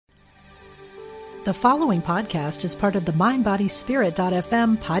The following podcast is part of the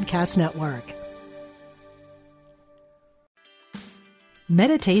MindBodySpirit.fm podcast network.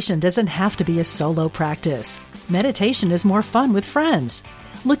 Meditation doesn't have to be a solo practice. Meditation is more fun with friends.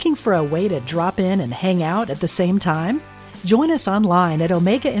 Looking for a way to drop in and hang out at the same time? Join us online at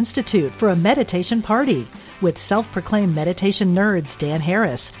Omega Institute for a meditation party with self-proclaimed meditation nerds Dan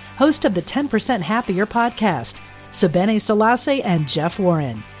Harris, host of the 10% Happier podcast, Sebene Selassie, and Jeff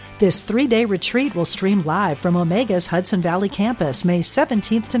Warren. This 3-day retreat will stream live from Omega's Hudson Valley campus May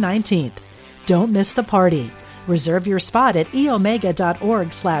 17th to 19th. Don't miss the party. Reserve your spot at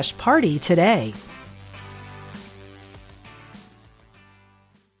eomega.org/party today.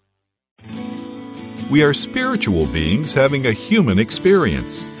 We are spiritual beings having a human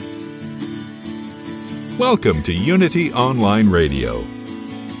experience. Welcome to Unity Online Radio,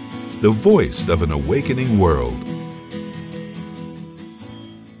 the voice of an awakening world.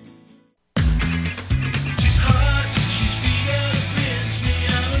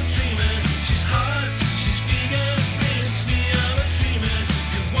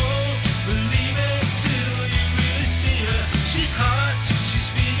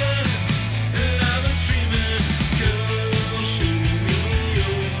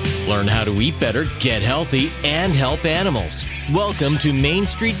 Learn how to eat better, get healthy, and help animals. Welcome to Main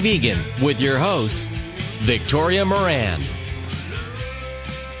Street Vegan with your host, Victoria Moran.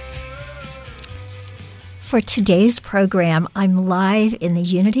 For today's program, I'm live in the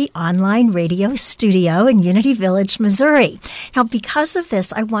Unity Online Radio studio in Unity Village, Missouri. Now, because of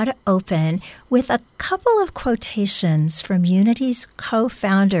this, I want to open with a couple of quotations from Unity's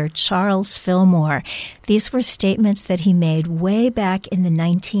co-founder, Charles Fillmore. These were statements that he made way back in the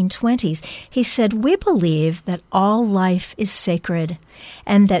 1920s. He said, "We believe that all life is sacred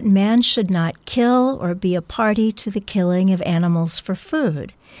and that man should not kill or be a party to the killing of animals for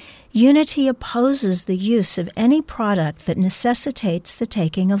food. Unity opposes the use of any product that necessitates the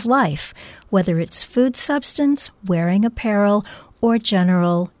taking of life, whether it's food substance, wearing apparel, or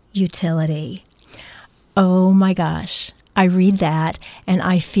general utility." Oh my gosh. I read that and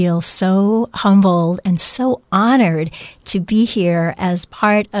I feel so humbled and so honored to be here as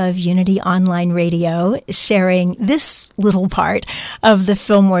part of Unity Online Radio, sharing this little part of the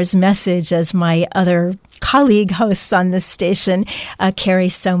Fillmore's message as my other colleague hosts on this station carry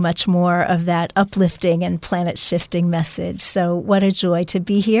so much more of that uplifting and planet-shifting message. So what a joy to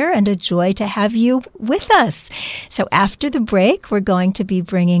be here and a joy to have you with us. So after the break, we're going to be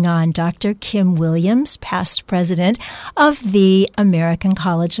bringing on Dr. Kim Williams, past president of the American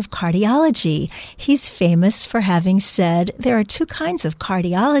College of Cardiology. He's famous for having said there are two kinds of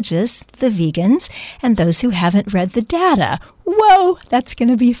cardiologists, the vegans and those who haven't read the data. Whoa, that's going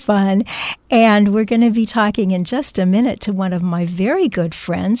to be fun. And we're going to be talking in just a minute to one of my very good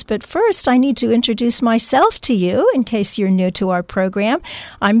friends. But first, I need to introduce myself to you in case you're new to our program.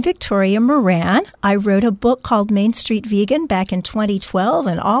 I'm Victoria Moran. I wrote a book called Main Street Vegan back in 2012,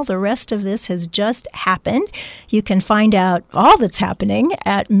 and all the rest of this has just happened. You can find out all that's happening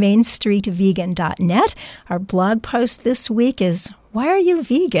at mainstreetvegan.net. Our blog post this week is "Why are you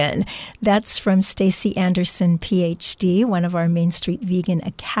vegan?" That's from Stacy Anderson, PhD, one of our Main Street Vegan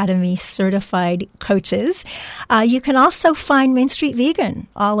Academy certified coaches. You can also find Main Street Vegan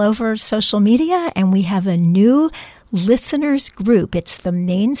all over social media, and we have a new listeners group. It's the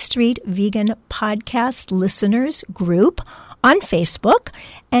Main Street Vegan Podcast Listeners Group on Facebook.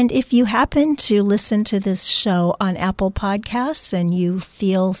 And if you happen to listen to this show on Apple Podcasts and you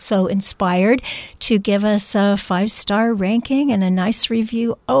feel so inspired to give us a 5-star ranking and a nice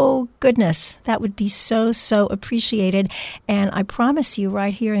review, oh goodness, that would be so, so appreciated. And I promise you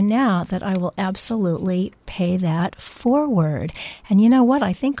right here and now that I will absolutely pay that forward. And you know what?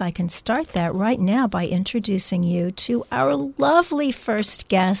 I think I can start that right now by introducing you to our lovely first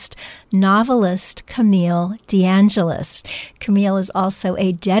guest, novelist Camille DeAngelis. Camille is also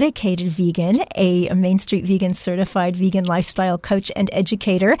a dedicated vegan, a Main Street Vegan certified vegan lifestyle coach and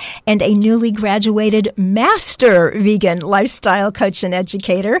educator, and a newly graduated master vegan lifestyle coach and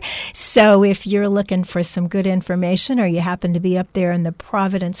educator. So if you're looking for some good information or you happen to be up there in the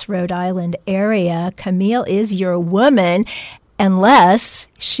Providence, Rhode Island area, Camille is your woman. Unless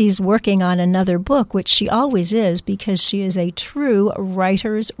she's working on another book, which she always is because she is a true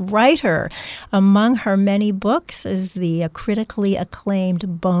writer's writer. Among her many books is the critically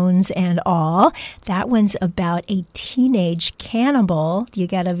acclaimed Bones and All. That one's about a teenage cannibal. You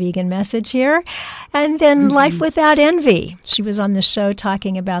got a vegan message here? And then Life Without Envy. She was on the show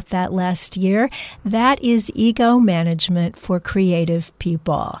talking about that last year. That is ego management for creative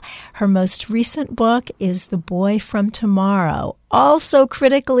people. Her most recent book is The Boy from Tomorrow. also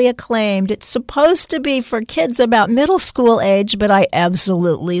critically acclaimed. It's supposed to be for kids about middle school age, but I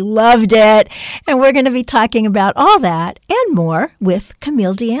absolutely loved it. And we're going to be talking about all that and more with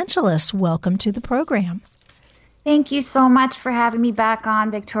Camille DeAngelis. Welcome to the program. Thank you so much for having me back on,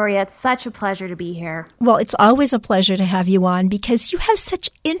 Victoria. It's such a pleasure to be here. Well, it's always a pleasure to have you on because you have such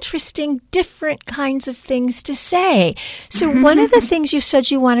interesting, different kinds of things to say. So one of the things you said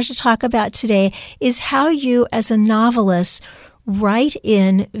you wanted to talk about today is how you, as a novelist, write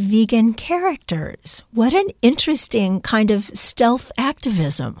in vegan characters. What an interesting kind of stealth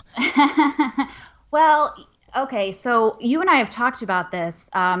activism. Well, okay, so you and I have talked about this.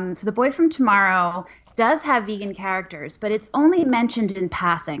 So The Boy from Tomorrow does have vegan characters, but it's only mentioned in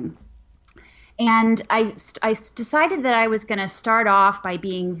passing. And I decided that I was going to start off by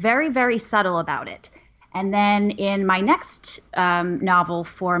being very, very subtle about it. And then in my next novel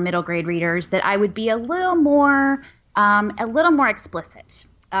for middle grade readers, that I would be a little more explicit.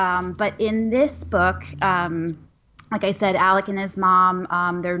 But in this book, like I said, Alec and his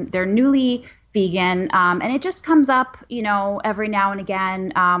mom, they're newly vegan, and it just comes up, every now and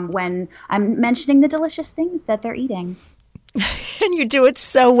again when I'm mentioning the delicious things that they're eating. And you do it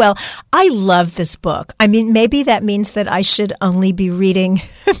so well. I love this book. I mean, maybe that means that I should only be reading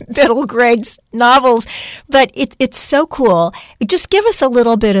middle grade novels, but it's so cool. Just give us a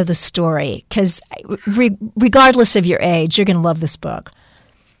little bit of the story, because regardless of your age, you're going to love this book.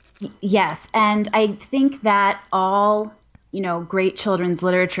 Yes, and I think that all great children's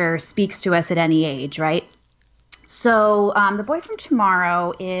literature speaks to us at any age, right? So The Boy from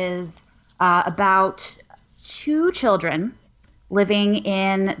Tomorrow is about two children living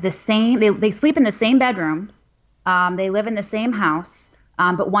in the same, they sleep in the same bedroom, they live in the same house,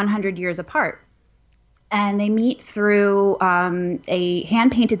 but 100 years apart. And they meet through a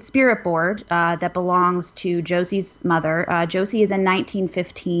hand-painted spirit board that belongs to Josie's mother. Josie is in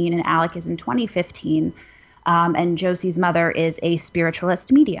 1915 and Alec is in 2015. And Josie's mother is a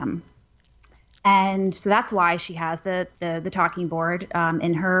spiritualist medium. And so that's why she has the talking board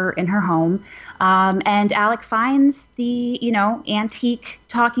in her home. And Alec finds the antique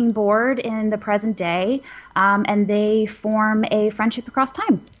talking board in the present day, and they form a friendship across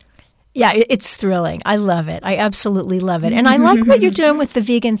time. Yeah, it's thrilling. I love it. I absolutely love it. And I like what you're doing with the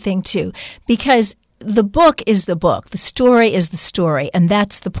vegan thing too, because the book is the book, the story is the story, and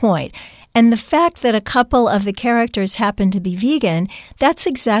that's the point. And the fact that a couple of the characters happen to be vegan, that's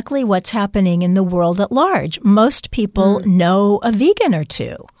exactly what's happening in the world at large. Most people know a vegan or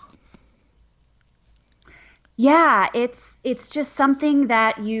two. Yeah, it's just something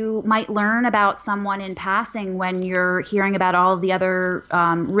that you might learn about someone in passing when you're hearing about all of the other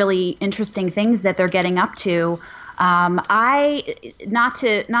really interesting things that they're getting up to. Not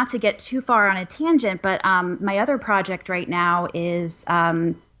to get too far on a tangent, but my other project right now is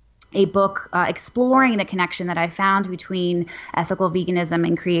a book exploring the connection that I found between ethical veganism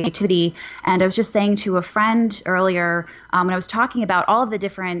and creativity. And I was just saying to a friend earlier when I was talking about all of the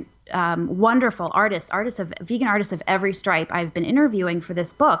different wonderful vegan artists of every stripe I've been interviewing for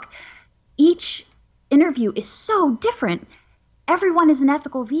this book. Each interview is so different. Everyone is an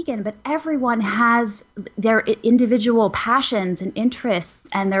ethical vegan, but everyone has their individual passions and interests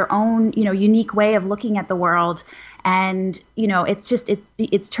and their own, unique way of looking at the world. And,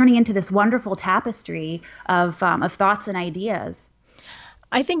 it's turning into this wonderful tapestry of thoughts and ideas.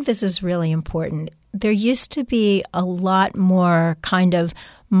 I think this is really important. There used to be a lot more kind of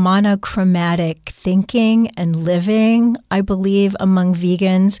monochromatic thinking and living, I believe, among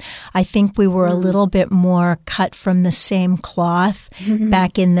vegans. I think we were a little bit more cut from the same cloth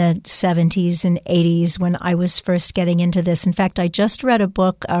back in the 70s and 80s when I was first getting into this. In fact, I just read a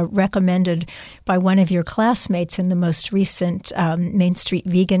book recommended by one of your classmates in the most recent Main Street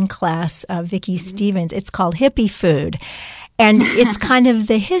Vegan class, Vicki Stevens. It's called Hippie Food. And it's kind of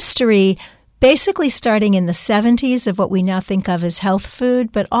the history basically starting in the 70s of what we now think of as health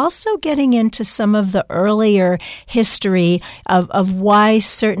food, but also getting into some of the earlier history of why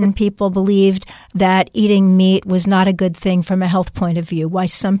certain people believed that eating meat was not a good thing from a health point of view, why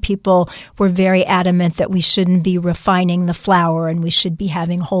some people were very adamant that we shouldn't be refining the flour and we should be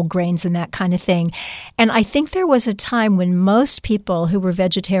having whole grains and that kind of thing. And I think there was a time when most people who were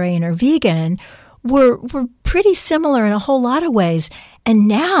vegetarian or vegan were pretty similar in a whole lot of ways. And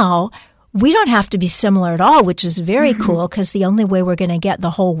now we don't have to be similar at all, which is very cool, because the only way we're going to get the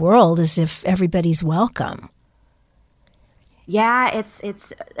whole world is if everybody's welcome. Yeah,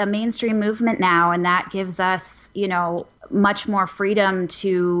 it's a mainstream movement now, and that gives us, much more freedom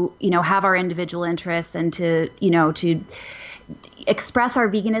to, have our individual interests and to express our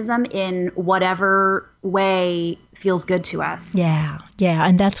veganism in whatever way feels good to us. Yeah.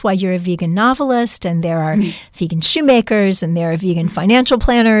 And that's why you're a vegan novelist, and there are vegan shoemakers, and there are vegan financial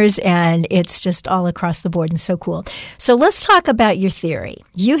planners, and it's just all across the board and so cool. So let's talk about your theory.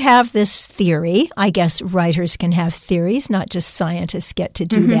 You have this theory. I guess writers can have theories, not just scientists get to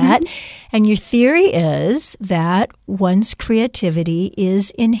do that. And your theory is that one's creativity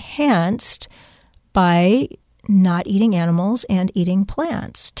is enhanced by not eating animals and eating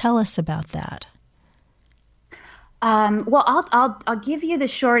plants. Tell us about that. Well, I'll give you the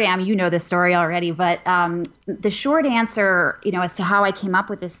short answer. You know the story already, but the short answer, as to how I came up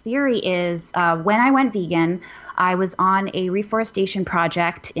with this theory is when I went vegan, I was on a reforestation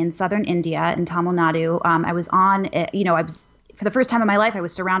project in southern India, in Tamil Nadu. I was on, for the first time in my life, I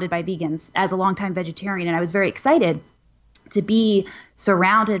was surrounded by vegans as a longtime vegetarian, and I was very excited to be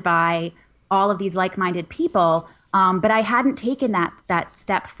surrounded by all of these like-minded people. But I hadn't taken that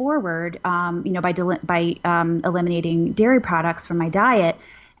step forward, by eliminating dairy products from my diet.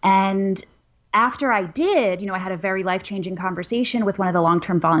 And after I did, I had a very life-changing conversation with one of the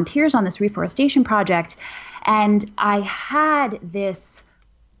long-term volunteers on this reforestation project, and I had this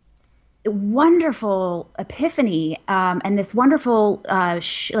wonderful epiphany and this wonderful,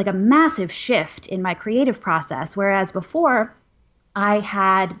 like a massive shift in my creative process. Whereas before, I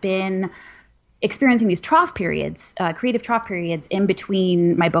had been experiencing these trough periods, creative trough periods in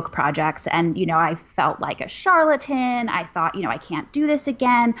between my book projects. And, I felt like a charlatan. I thought, I can't do this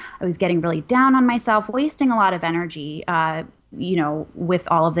again. I was getting really down on myself, wasting a lot of energy, with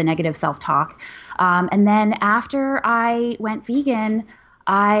all of the negative self-talk. And then after I went vegan,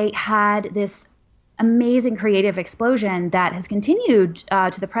 I had this amazing creative explosion that has continued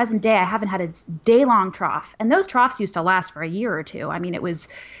to the present day. I haven't had a day-long trough, and those troughs used to last for a year or two. I mean, it was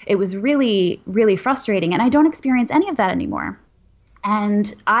really, really frustrating, and I don't experience any of that anymore.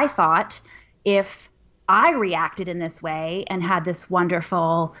 And I thought, if I reacted in this way and had this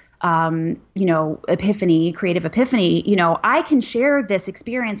wonderful, creative epiphany, I can share this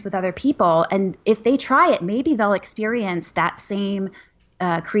experience with other people, and if they try it, maybe they'll experience that same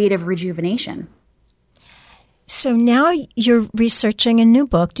creative rejuvenation. So now you're researching a new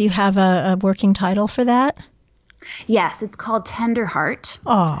book. Do you have a working title for that? Yes, it's called Tender Heart.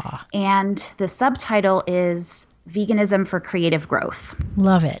 Aw. And the subtitle is Veganism for Creative Growth.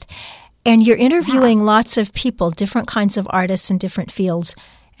 Love it. And you're interviewing lots of people, different kinds of artists in different fields.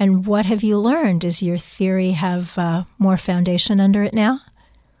 And what have you learned? Does your theory have more foundation under it now?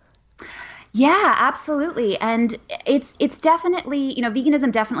 Yeah, absolutely. And it's definitely,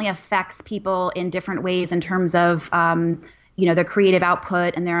 veganism definitely affects people in different ways in terms of, their creative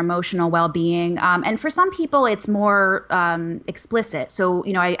output and their emotional well-being. And for some people, it's more explicit. So,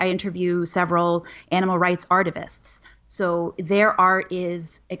 I interview several animal rights artivists. So their art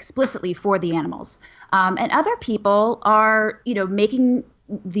is explicitly for the animals. And other people are, making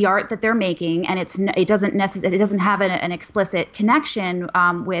the art that they're making, and it doesn't have an explicit connection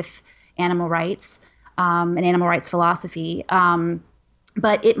with animal rights and animal rights philosophy.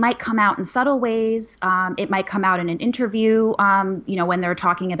 But it might come out in subtle ways. It might come out in an interview, when they're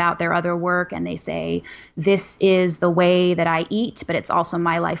talking about their other work and they say, this is the way that I eat, but it's also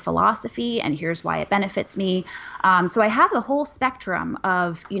my life philosophy, and here's why it benefits me. So I have the whole spectrum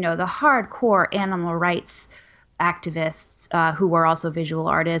of, the hardcore animal rights activists who are also visual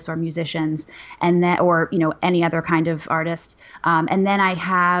artists or musicians, and that, or any other kind of artist. And then I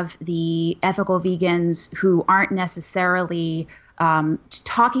have the ethical vegans who aren't necessarily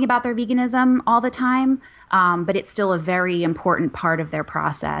talking about their veganism all the time, but it's still a very important part of their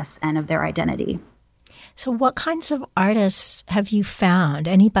process and of their identity. So what kinds of artists have you found?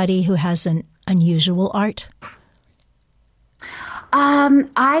 Anybody who has an unusual art?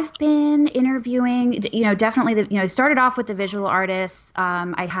 I've been interviewing, definitely, started off with the visual artists.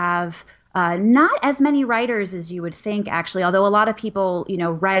 I have not as many writers as you would think, actually, although a lot of people,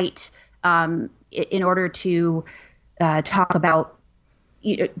 write in order to talk about,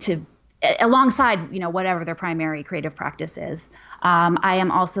 alongside, whatever their primary creative practice is. I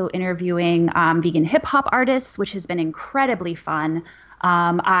am also interviewing vegan hip hop artists, which has been incredibly fun.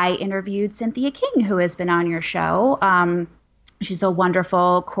 I interviewed Cynthia King, who has been on your show. She's a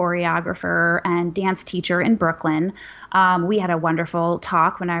wonderful choreographer and dance teacher in Brooklyn. We had a wonderful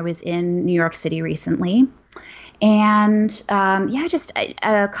talk when I was in New York City recently. And just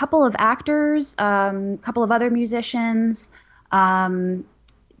a couple of actors, a couple of other musicians.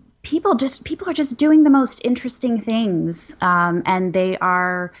 People are just doing the most interesting things. And they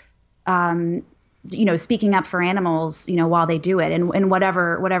are speaking up for animals, while they do it, in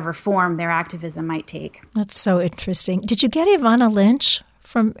whatever form their activism might take. That's so interesting. Did you get Ivana Lynch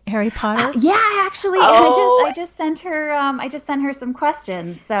from Harry Potter? Yeah, actually, I just sent her. I just sent her some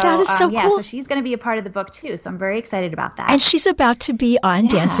questions. So that is so cool. So she's going to be a part of the book too. So I'm very excited about that. And she's about to be on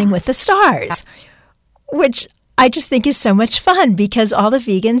Dancing with the Stars, which I just think is so much fun because all the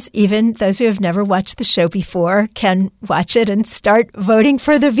vegans, even those who have never watched the show before, can watch it and start voting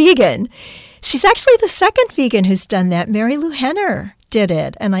for the vegan. She's actually the second vegan who's done that. Mary Lou Henner did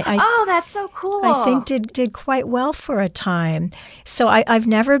it. And oh, that's so cool. I think did quite well for a time. So I've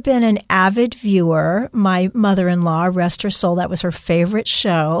never been an avid viewer. My mother-in-law, rest her soul, that was her favorite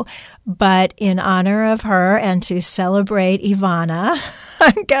show. But in honor of her and to celebrate Ivana,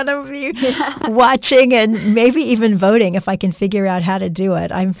 I'm going to be watching and maybe even voting if I can figure out how to do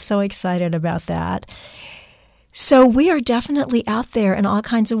it. I'm so excited about that. So we are definitely out there in all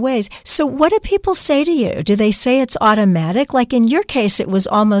kinds of ways. So what do people say to you? Do they say it's automatic? Like in your case, it was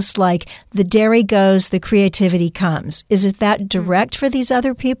almost like the dairy goes, the creativity comes. Is it that direct for these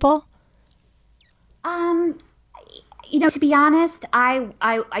other people? To be honest,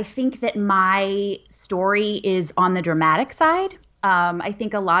 I think that my story is on the dramatic side. I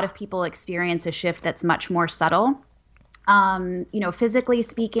think a lot of people experience a shift that's much more subtle. Physically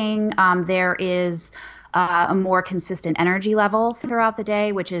speaking, there is a more consistent energy level throughout the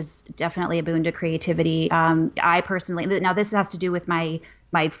day, which is definitely a boon to creativity. I personally, now this has to do with my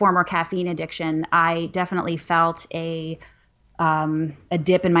former caffeine addiction. I definitely felt a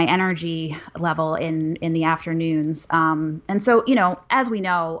dip in my energy level in the afternoons. And so, as we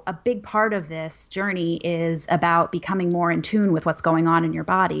know, a big part of this journey is about becoming more in tune with what's going on in your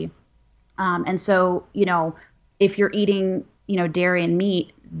body. And so, if you're eating, dairy and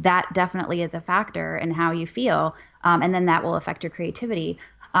meat, that definitely is a factor in how you feel. And then that will affect your creativity.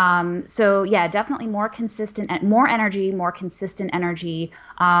 So yeah, definitely more consistent, more energy, more consistent energy,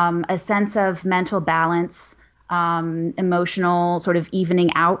 a sense of mental balance, emotional sort of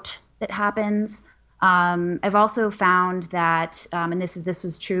evening out that happens. I've also found that, and this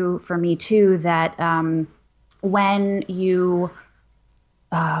was true for me too, that when you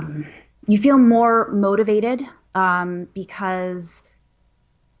feel more motivated because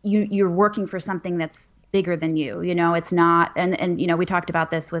you're working for something that's bigger than you. It's not, and we talked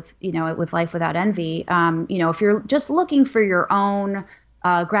about this with with Life Without Envy. If you're just looking for your own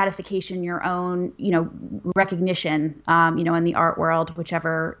gratification, your own recognition, in the art world,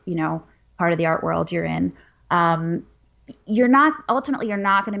 whichever part of the art world you're in, you're not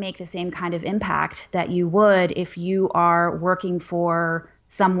going to make the same kind of impact that you would if you are working for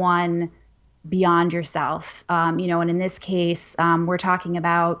someone beyond yourself. And in this case, we're talking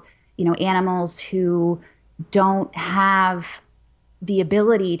about animals who don't have the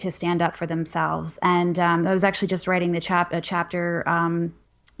ability to stand up for themselves. And I was actually just writing a chapter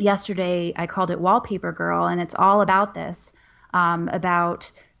yesterday. I called it Wallpaper Girl, and it's all about this,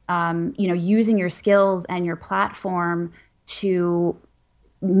 about using your skills and your platform to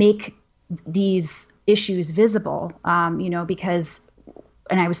make these issues visible. Because,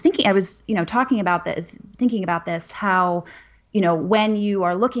 and I was thinking about this, how when you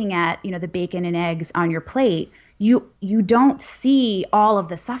are looking at the bacon and eggs on your plate, you don't see all of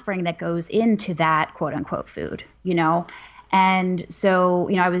the suffering that goes into that quote unquote food, and so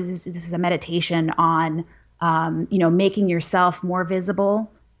this is a meditation on making yourself more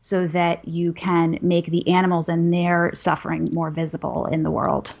visible so that you can make the animals and their suffering more visible in the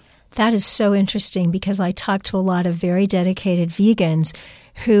world. That is so interesting because I talk to a lot of very dedicated vegans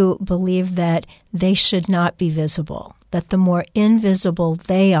who believe that they should not be visible, that the more invisible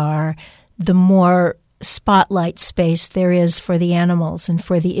they are, the more spotlight space there is for the animals and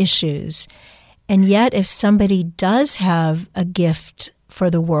for the issues. And yet, if somebody does have a gift for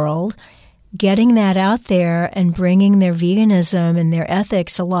the world, getting that out there and bringing their veganism and their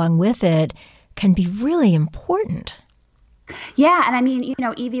ethics along with it can be really important. Yeah. And I mean,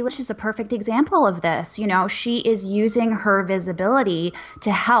 Evie Lish is a perfect example of this. She is using her visibility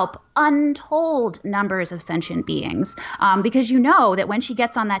to help untold numbers of sentient beings. Because that when she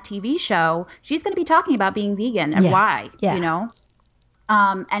gets on that TV show, she's going to be talking about being vegan and why,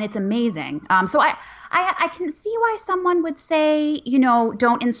 and it's amazing. So I can see why someone would say,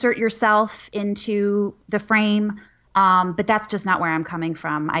 don't insert yourself into the frame. But that's just not where I'm coming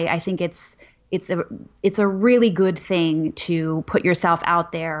from. I think it's a really good thing to put yourself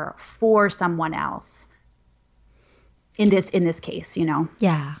out there for someone else. In this case,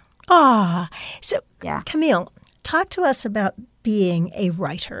 Yeah. So yeah. Camille, talk to us about being a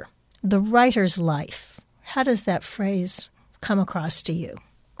writer, the writer's life. How does that phrase come across to you?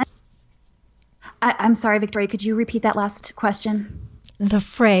 I'm sorry, Victoria, could you repeat that last question? The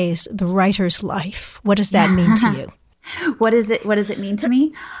phrase, the writer's life, what does that mean to you? What does it mean to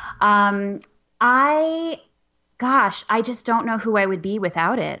me? I just don't know who I would be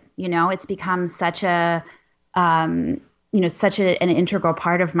without it. It's become such an integral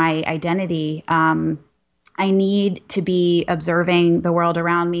part of my identity. I need to be observing the world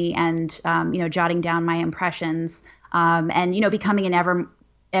around me and, jotting down my impressions, and, becoming an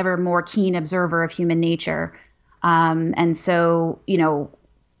ever more keen observer of human nature. And so,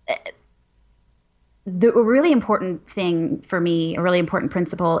 the really important thing for me, a really important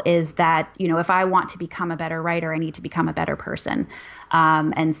principle is that, if I want to become a better writer, I need to become a better person.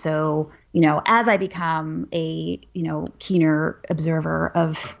 And so, as I become a, keener observer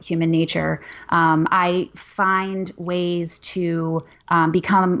of human nature, I find ways to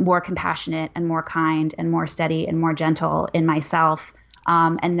become more compassionate and more kind and more steady and more gentle in myself.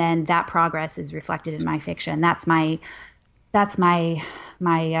 And then that progress is reflected in my fiction. That's the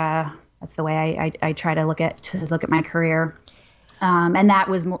way I try to look at my career, and that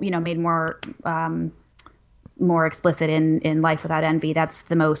was made more explicit in Life Without Envy. That's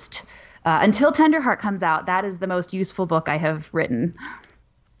the most until Tenderheart comes out. That is the most useful book I have written.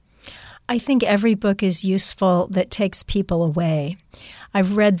 I think every book is useful that takes people away.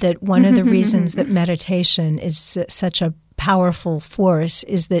 I've read that one of the reasons that meditation is such a powerful force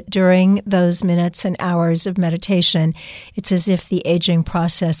is that during those minutes and hours of meditation, it's as if the aging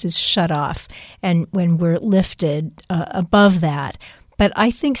process is shut off, and when we're lifted above that. But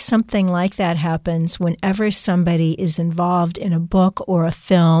I think something like that happens whenever somebody is involved in a book or a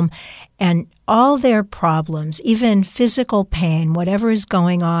film, and all their problems, even physical pain, whatever is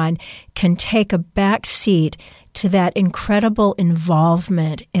going on, can take a back seat to that incredible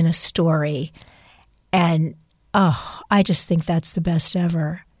involvement in a story. And I just think that's the best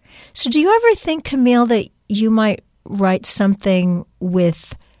ever. So do you ever think, Camille, that you might write something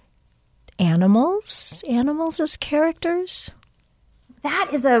with animals as characters? That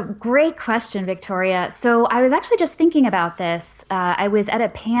is a great question, Victoria. So I was actually just thinking about this. I was at a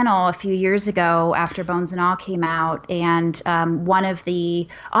panel a few years ago after Bones and All came out, and one of the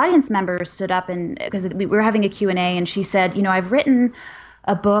audience members stood up, and because we were having a Q&A, and she said, I've written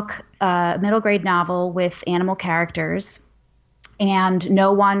a book, a middle grade novel with animal characters, and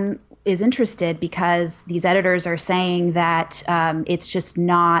no one is interested because these editors are saying that it's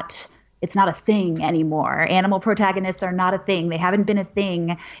not a thing anymore. Animal protagonists are not a thing. They haven't been a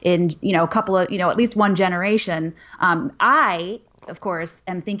thing in, a couple of, at least one generation. I, of course,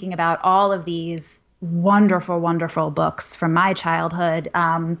 am thinking about all of these wonderful, wonderful books from my childhood.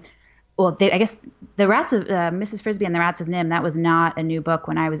 I guess the Rats of Mrs. Frisby and the Rats of NIMH, that was not a new book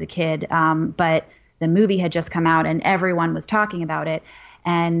when I was a kid, but the movie had just come out and everyone was talking about it.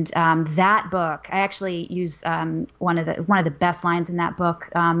 And that book, I actually use one of the best lines in that book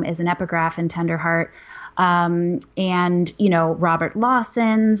as an epigraph in Tenderheart. And Robert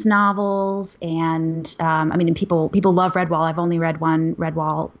Lawson's novels, and people love Redwall. I've only read one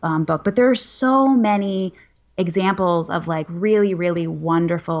Redwall book, but there are so many examples of like really, really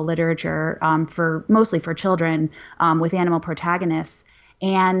wonderful literature mostly for children with animal protagonists.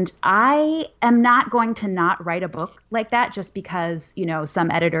 And I am not going to not write a book like that just because,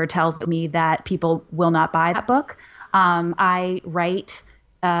 some editor tells me that people will not buy that book. I write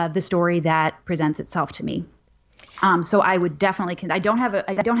the story that presents itself to me. So I would definitely. I don't have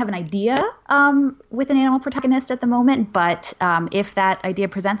an idea with an animal protagonist at the moment, but if that idea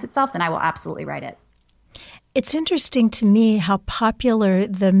presents itself, then I will absolutely write it. It's interesting to me how popular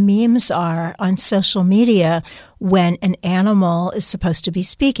the memes are on social media when an animal is supposed to be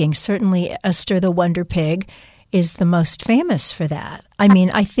speaking. Certainly Esther the Wonder Pig is the most famous for that. I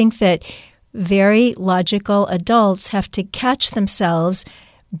mean, I think that very logical adults have to catch themselves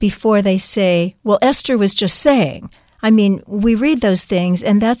before they say, well, Esther was just saying. I mean, we read those things,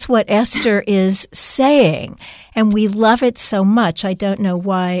 and that's what Esther is saying, and we love it so much. I don't know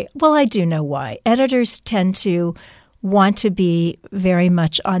why. Well, I do know why. Editors tend to want to be very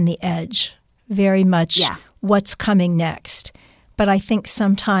much on the edge, very much what's coming next. But I think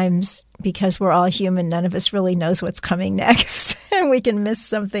sometimes, because we're all human, none of us really knows what's coming next, and we can miss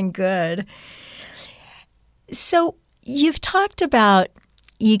something good. So you've talked about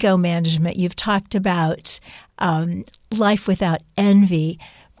ego management. You've talked about Life Without Envy,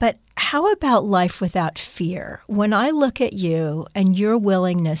 but how about Life Without Fear? When I look at you and your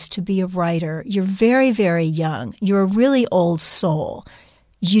willingness to be a writer, you're very, very young. You're a really old soul.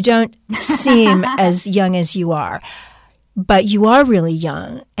 You don't seem as young as you are, but you are really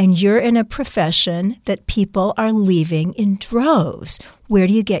young, and you're in a profession that people are leaving in droves. Where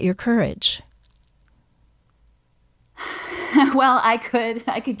do you get your courage? Well, I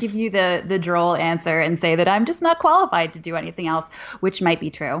could give you the droll answer and say that I'm just not qualified to do anything else, which might be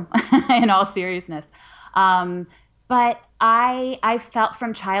true in all seriousness. But I felt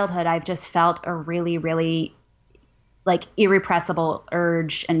from childhood, I've just felt a really, really like irrepressible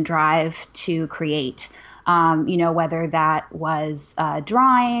urge and drive to create. Whether that was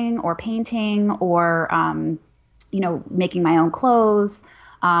drawing or painting or making my own clothes.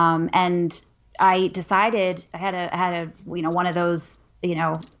 And I decided I had a one of those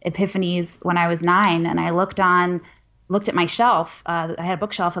epiphanies when I was 9, and I looked at my shelf. I had a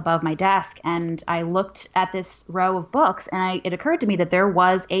bookshelf above my desk, and I looked at this row of books, and it occurred to me that there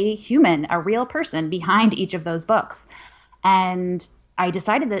was a human, a real person behind each of those books. And I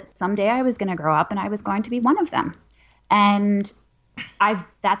decided that someday I was going to grow up and I was going to be one of them. And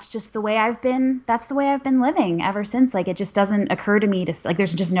that's just the way I've been living ever since. Like, it just doesn't occur to me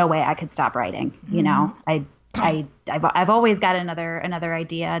there's just no way I could stop writing. I've always got another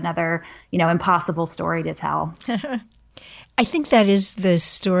idea, another, impossible story to tell. I think that is the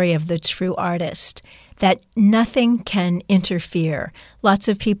story of the true artist, that nothing can interfere. Lots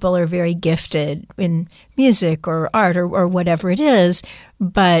of people are very gifted in music or art or whatever it is,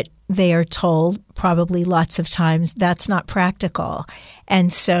 but they are told probably lots of times that's not practical.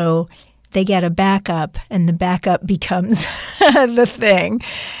 And so they get a backup, and the backup becomes the thing.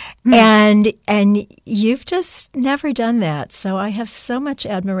 And you've just never done that. So I have so much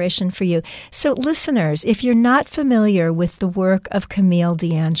admiration for you. So listeners, if you're not familiar with the work of Camille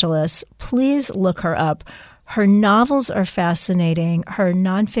DeAngelis, please look her up. Her novels are fascinating. Her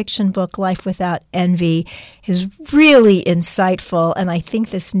nonfiction book, Life Without Envy, is really insightful. And I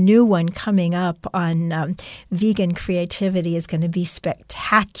think this new one coming up on vegan creativity is going to be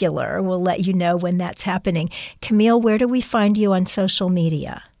spectacular. We'll let you know when that's happening. Camille, where do we find you on social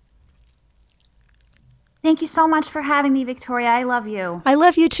media? Thank you so much for having me, Victoria. I love you. I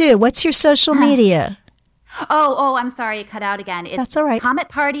love you too. What's your social media? Oh, I'm sorry. It cut out again. That's all right.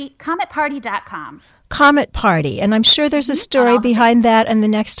 Cometparty.com. Comet Party. And I'm sure there's a story behind that. And the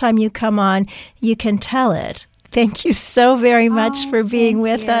next time you come on, you can tell it. Thank you so very much for being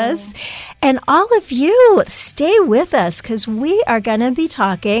with us. And all of you, stay with us because we are going to be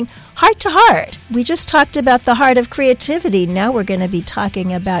talking heart to heart. We just talked about the heart of creativity. Now we're going to be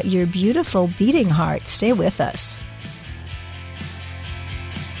talking about your beautiful beating heart. Stay with us.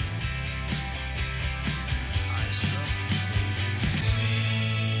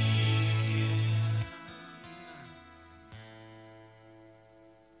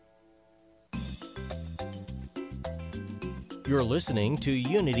 You're listening to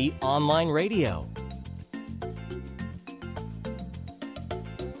Unity Online Radio,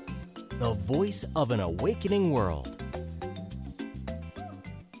 the voice of an awakening world.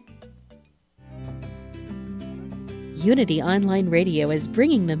 Unity Online Radio is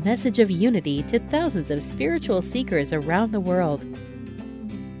bringing the message of unity to thousands of spiritual seekers around the world.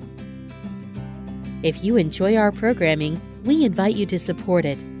 If you enjoy our programming, we invite you to support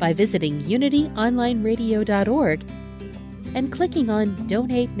it by visiting unityonlineradio.org and clicking on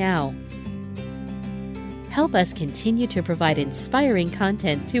Donate Now. Help us continue to provide inspiring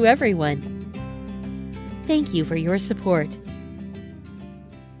content to everyone. Thank you for your support.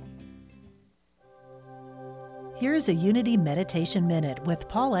 Here's a Unity Meditation Minute with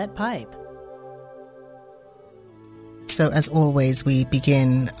Paulette Pipe. So as always, we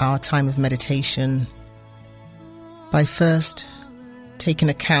begin our time of meditation by first taking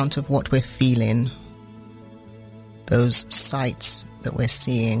account of what we're feeling, those sights that we're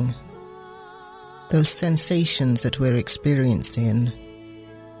seeing, those sensations that we're experiencing,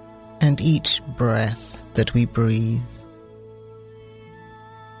 and each breath that we breathe.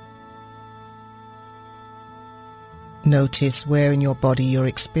 Notice where in your body you're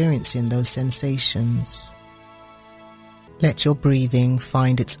experiencing those sensations. Let your breathing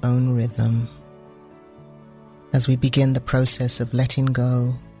find its own rhythm as we begin the process of letting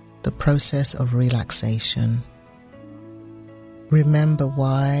go, the process of relaxation. Remember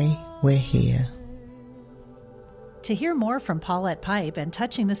why we're here. To hear more from Paulette Pipe and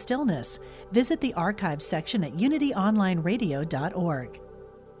Touching the Stillness, visit the archives section at unityonlineradio.org.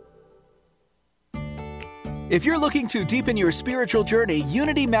 If you're looking to deepen your spiritual journey,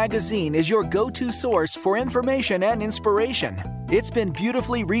 Unity Magazine is your go-to source for information and inspiration. It's been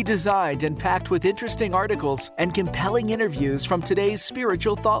beautifully redesigned and packed with interesting articles and compelling interviews from today's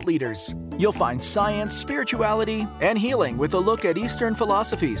spiritual thought leaders. You'll find science, spirituality, and healing with a look at Eastern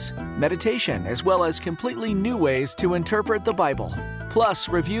philosophies, meditation, as well as completely new ways to interpret the Bible. Plus,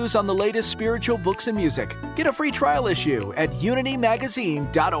 reviews on the latest spiritual books and music. Get a free trial issue at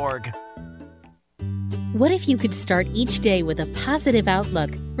unitymagazine.org. What if you could start each day with a positive outlook,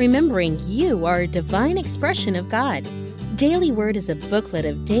 remembering you are a divine expression of God? Daily Word is a booklet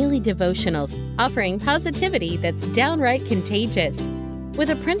of daily devotionals offering positivity that's downright contagious. With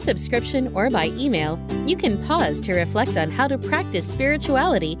a print subscription or by email, you can pause to reflect on how to practice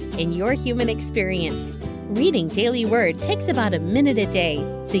spirituality in your human experience. Reading Daily Word takes about a minute a day,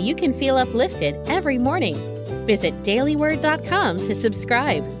 so you can feel uplifted every morning. Visit dailyword.com to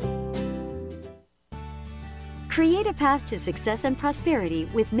subscribe. Create a path to success and prosperity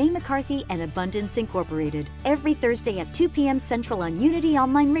with Mae McCarthy and Abundance Incorporated every Thursday at 2 p.m. Central on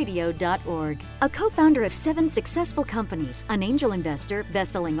UnityOnlineRadio.org. A co-founder of 7 successful companies, an angel investor,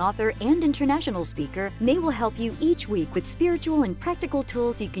 best-selling author, and international speaker, Mae will help you each week with spiritual and practical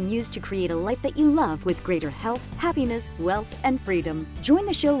tools you can use to create a life that you love with greater health, happiness, wealth, and freedom. Join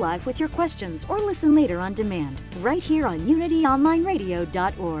the show live with your questions or listen later on demand, right here on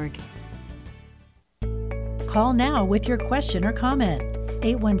UnityOnlineRadio.org. Call now with your question or comment.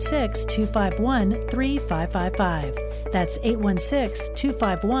 816-251-3555. That's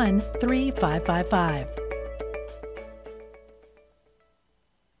 816-251-3555.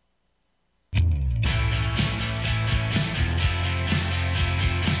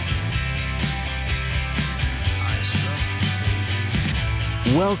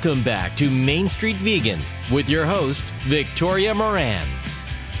 Welcome back to Main Street Vegan with your host, Victoria Moran.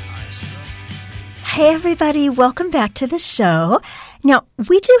 Hey, everybody. Welcome back to the show. Now,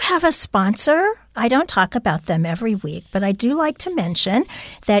 we do have a sponsor. I don't talk about them every week, but I do like to mention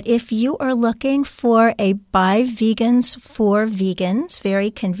that if you are looking for a By Vegans for Vegans,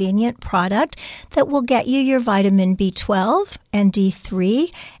 very convenient product that will get you your vitamin B12 and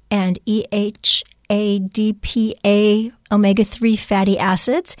D3 and EHA, DPA, omega-3 fatty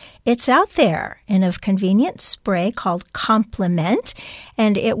acids. It's out there in a convenient spray called Complement,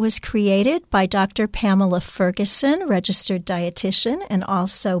 and it was created by Dr. Pamela Ferguson, registered dietitian, and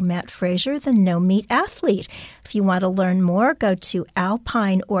also Matt Fraser, the no-meat athlete. If you want to learn more, go to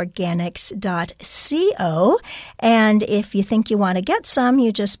alpineorganics.co, and if you think you want to get some,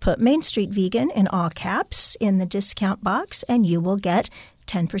 you just put Main Street Vegan in all caps in the discount box, and you will get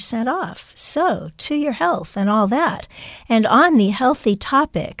 10% off. So, to your health and all that. And on the healthy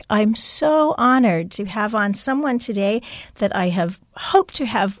topic, I'm so honored to have on someone today that I have hoped to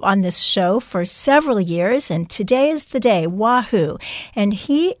have on this show for several years, and today is the day, wahoo. And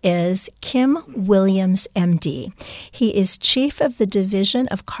he is Kim Williams, MD. He is chief of the Division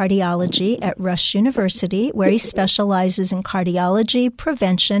of Cardiology at Rush University, where he specializes in cardiology,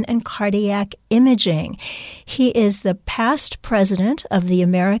 prevention, and cardiac imaging. He is the past president of the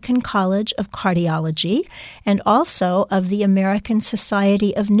American College of Cardiology and also of the American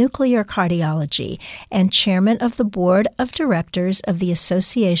Society of Nuclear Cardiology and chairman of the board of directors of the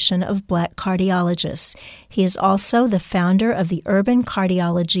Association of Black Cardiologists. He is also the founder of the Urban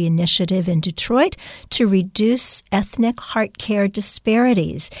Cardiology Initiative in Detroit to reduce ethnic heart care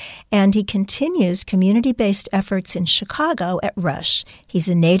disparities, and he continues community-based efforts in Chicago at Rush. He's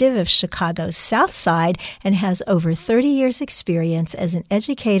a native of Chicago's South Side and has over 30 years' experience as an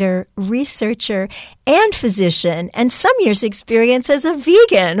educator, researcher, and physician, and some years' experience as a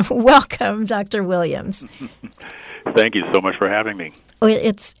vegan. Welcome, Dr. Williams. Thank you so much for having me.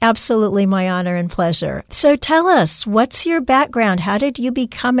 It's absolutely my honor and pleasure. So tell us, what's your background? How did you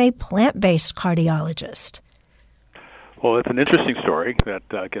become a plant-based cardiologist? Well, it's an interesting story that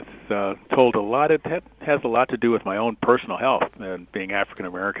gets told a lot. It has a lot to do with my own personal health and being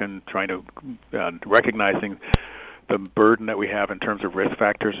African-American, trying to recognizing the burden that we have in terms of risk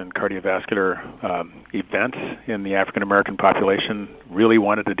factors and cardiovascular events in the African-American population. Really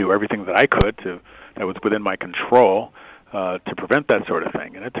wanted to do everything that I could that was within my control to prevent that sort of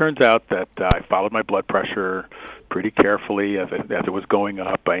thing. And it turns out that I followed my blood pressure pretty carefully as it was going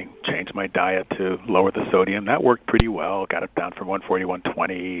up. I changed my diet to lower the sodium. That worked pretty well. Got it down from 140 to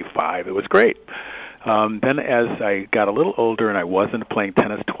 125. It was great. Then as I got a little older and I wasn't playing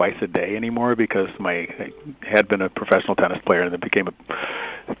tennis twice a day anymore because I had been a professional tennis player and then became a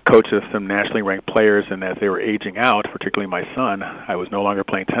coach of some nationally ranked players, and as they were aging out, particularly my son, I was no longer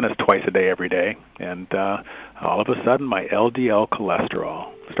playing tennis twice a day every day, and all of a sudden my LDL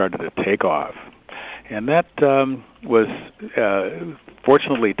cholesterol started to take off. And that was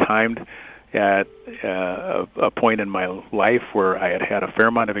fortunately timed at a point in my life where I had a fair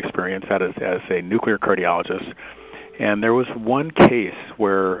amount of experience as a nuclear cardiologist. And there was one case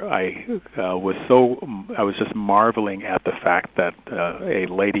where I was just marveling at the fact that a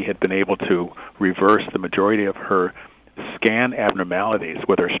lady had been able to reverse the majority of her scan abnormalities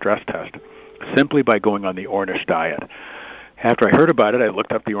with her stress test simply by going on the Ornish diet. after I heard about it, I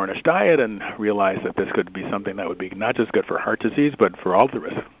looked up the Ornish diet and realized that this could be something that would be not just good for heart disease, but for all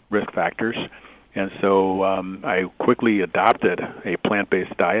the risk factors. And so I quickly adopted a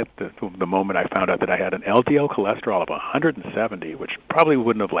plant-based diet the moment I found out that I had an LDL cholesterol of 170, which probably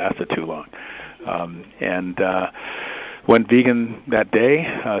wouldn't have lasted too long. And went vegan that day.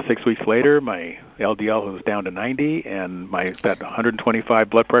 6 weeks later, my LDL was down to 90, and that 125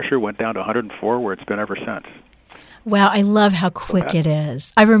 blood pressure went down to 104, where it's been ever since. Wow, I love how quick it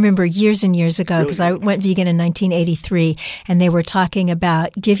is. I remember years and years ago, because I went vegan in 1983, and they were talking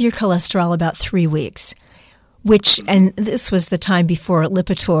about give your cholesterol about 3 weeks, and this was the time before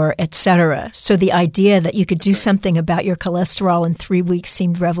Lipitor, et cetera. So the idea that you could do something about your cholesterol in 3 weeks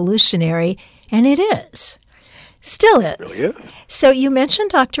seemed revolutionary, and it is. Still is. It really is. So you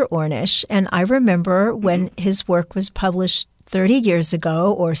mentioned Dr. Ornish, and I remember when his work was published 30 years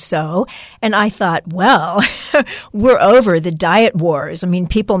ago or so, and I thought, well, we're over the diet wars. I mean,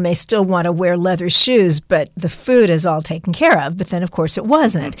 people may still want to wear leather shoes, but the food is all taken care of. But then, of course, it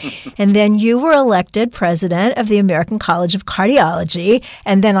wasn't. And then you were elected president of the American College of Cardiology,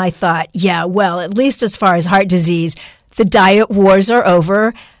 and then I thought, yeah, well, at least as far as heart disease, the diet wars are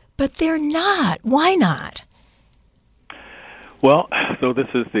over, but they're not. Why not? Well, so this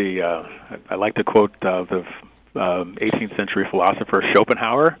is I like to quote the 18th century philosopher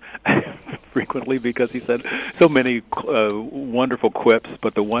Schopenhauer frequently, because he said so many wonderful quips,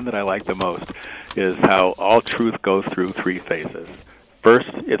 but the one that I like the most is how all truth goes through 3 phases. First,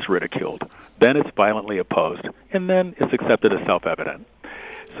 it's ridiculed. Then it's violently opposed. And then it's accepted as self-evident.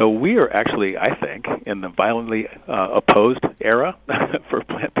 So we are actually, I think, in the violently opposed era for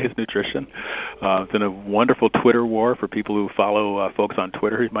plant-based nutrition. It's been a wonderful Twitter war for people who follow folks on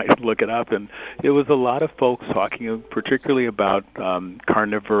Twitter. You might look it up. And it was a lot of folks talking particularly about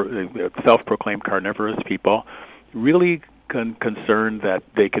self-proclaimed carnivorous people, really concerned that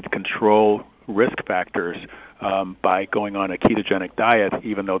they could control risk factors by going on a ketogenic diet,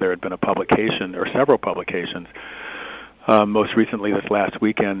 even though there had been a publication or several publications. Most recently this last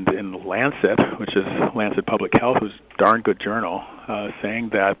weekend in Lancet, which is Lancet Public Health, who's a darn good journal, saying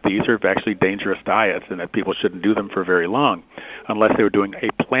that these are actually dangerous diets and that people shouldn't do them for very long unless they were doing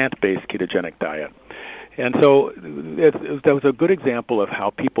a plant-based ketogenic diet. And so that was a good example of how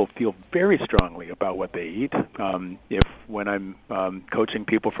people feel very strongly about what they eat. When I'm coaching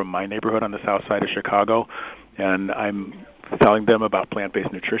people from my neighborhood on the south side of Chicago and I'm telling them about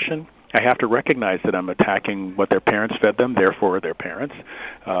plant-based nutrition, I have to recognize that I'm attacking what their parents fed them, therefore their parents,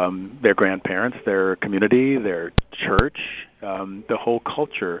 their grandparents, their community, their church, the whole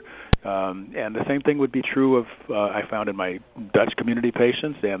culture. And the same thing would be true of, I found in my Dutch community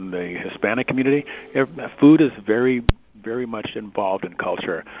patients and the Hispanic community. Food is very, very much involved in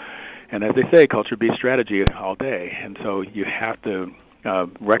culture. And as they say, culture beats strategy all day. And so you have to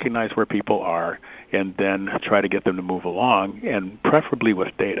recognize where people are and then try to get them to move along, and preferably with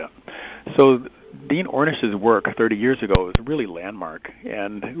data. So Dean Ornish's work 30 years ago was really landmark,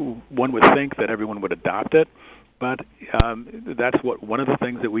 and one would think that everyone would adopt it, but that's one of the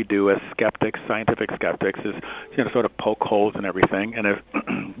things that we do as skeptics, scientific skeptics, is sort of poke holes in everything. And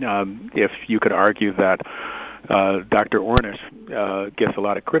if you could argue that Dr. Ornish gets a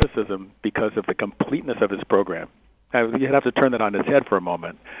lot of criticism because of the completeness of his program, you'd have to turn that on its head for a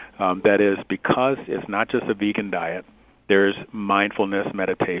moment. That is, because it's not just a vegan diet, there's mindfulness,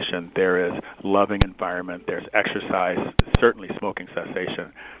 meditation, there is loving environment, there's exercise, certainly smoking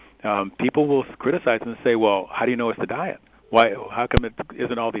cessation. People will criticize and say, well, how do you know it's the diet? Why? How come it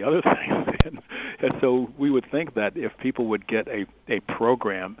isn't all the other things? and so we would think that if people would get a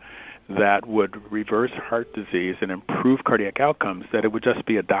program that would reverse heart disease and improve cardiac outcomes, that it would just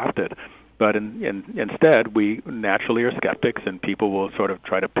be adopted. But instead, we naturally are skeptics, and people will sort of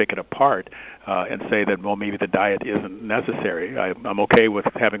try to pick it apart and say that, well, maybe the diet isn't necessary. I'm okay with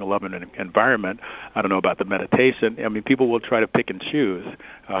having a loving environment. I don't know about the meditation. I mean, people will try to pick and choose,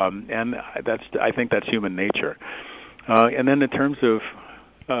 and I think that's human nature. And then in terms of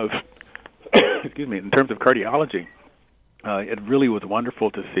excuse me, in terms of cardiology, it really was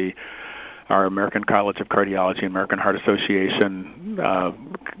wonderful to see our American College of Cardiology, American Heart Association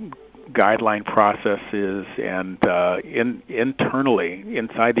guideline processes and internally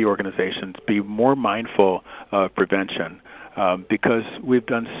inside the organizations be more mindful of prevention because we've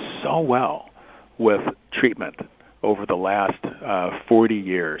done so well with treatment over the last 40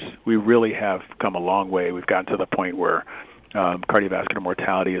 years. We really have come a long way. We've gotten to the point where cardiovascular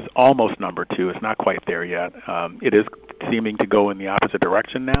mortality is almost number 2. It's not quite there yet. It is seeming to go in the opposite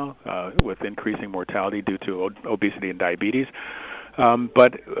direction now with increasing mortality due to obesity and diabetes.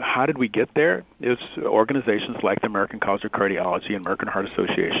 But how did we get there? It's organizations like the American College of Cardiology and American Heart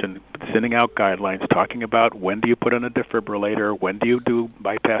Association sending out guidelines talking about when do you put in a defibrillator, when do you do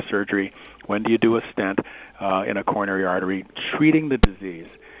bypass surgery, when do you do a stent in a coronary artery, treating the disease.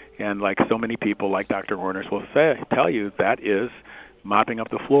 And like so many people, like Dr. Ornish will tell you, that is mopping up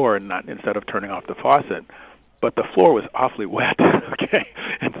the floor and not instead of turning off the faucet. But the floor was awfully wet, okay,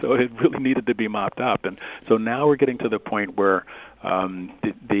 and so it really needed to be mopped up. And so now we're getting to the point where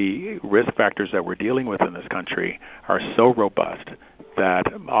the risk factors that we're dealing with in this country are so robust that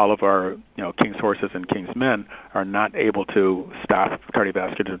all of our King's horses and King's men are not able to stop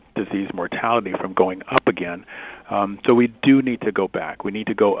cardiovascular disease mortality from going up again. So we do need to go back. We need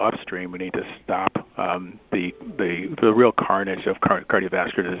to go upstream. We need to stop the real carnage of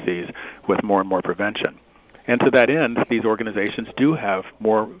cardiovascular disease with more and more prevention. And to that end, these organizations do have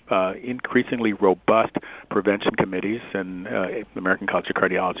more increasingly robust prevention committees, and the American College of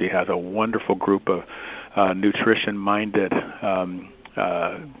Cardiology has a wonderful group of nutrition-minded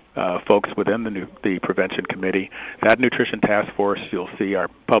folks within the prevention committee. That nutrition task force, you'll see our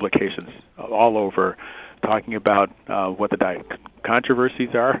publications all over talking about what the diet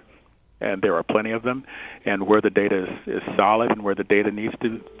controversies are, and there are plenty of them, and where the data is solid and where the data needs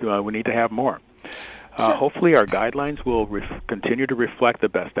to, we need to have more. Hopefully our guidelines will continue to reflect the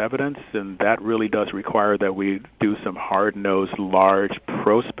best evidence, and that really does require that we do some hard-nosed, large,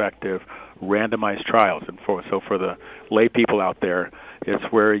 prospective, randomized trials. And for the lay people out there, it's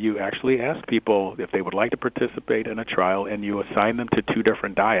where you actually ask people if they would like to participate in a trial, and you assign them to two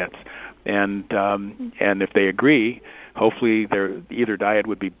different diets. And if they agree, hopefully either diet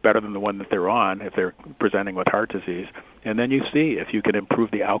would be better than the one that they're on if they're presenting with heart disease. And then you see if you can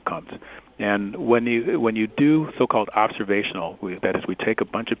improve the outcomes. And when you do so-called observational, that is, we take a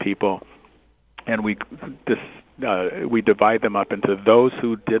bunch of people and we divide them up into those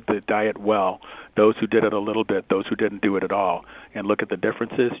who did the diet well, those who did it a little bit, those who didn't do it at all, and look at the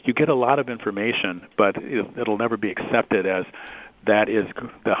differences. You get a lot of information, but it'll never be accepted as that is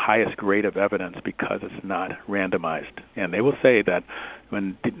the highest grade of evidence because it's not randomized. And they will say that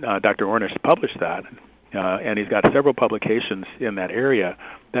when Dr. Ornish published that, and he's got several publications in that area,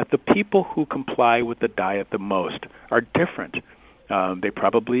 that the people who comply with the diet the most are different. They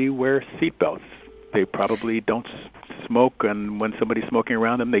probably wear seatbelts. They probably don't smoke, and when somebody's smoking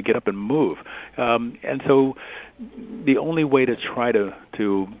around them, they get up and move. And so the only way to try to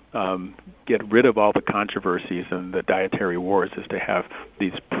get rid of all the controversies and the dietary wars is to have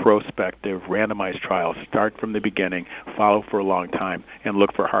these prospective randomized trials start from the beginning, follow for a long time, and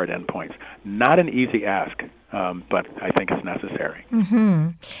look for hard endpoints. Not an easy ask, but I think it's necessary. Mm-hmm.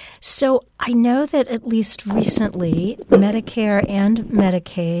 So I know that at least recently, Medicare and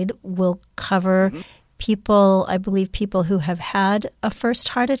Medicaid will cover people, I believe people who have had a first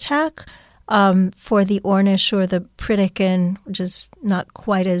heart attack, for the Ornish or the Pritikin, which is not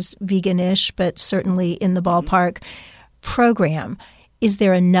quite as veganish, but certainly in the ballpark program. Is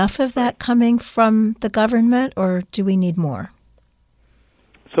there enough of that coming from the government, or do we need more?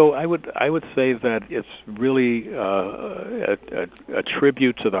 So I would say that it's really a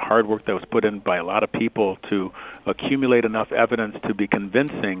tribute to the hard work that was put in by a lot of people to accumulate enough evidence to be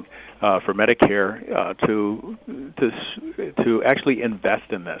convincing for Medicare to actually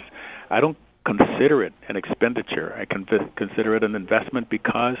invest in this. I don't consider it an expenditure. I consider it an investment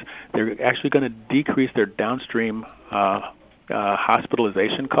because they're actually going to decrease their downstream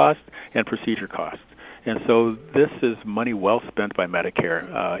hospitalization costs and procedure costs. And so this is money well spent by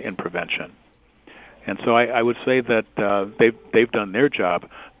Medicare in prevention. And so I would say that they've done their job,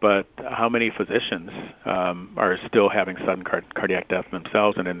 but how many physicians are still having sudden cardiac death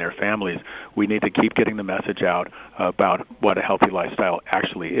themselves and in their families? We need to keep getting the message out about what a healthy lifestyle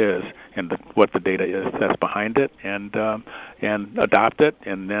actually is and what the data is that's behind it, and adopt it,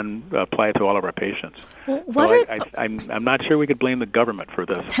 and then apply it to all of our patients. Well, I'm not sure we could blame the government for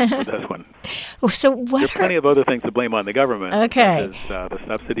this one. So there are plenty of other things to blame on the government. Okay. Such as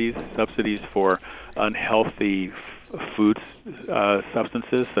the subsidies for unhealthy food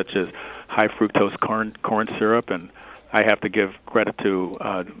substances such as high fructose corn syrup, and I have to give credit to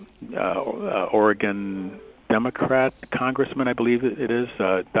Oregon Democrat Congressman, I believe it is,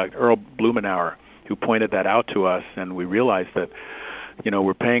 Dr. Earl Blumenauer, who pointed that out to us, and we realized that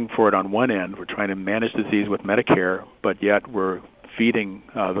we're paying for it on one end. We're trying to manage disease with Medicare, but yet we're feeding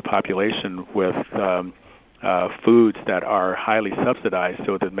the population with foods that are highly subsidized,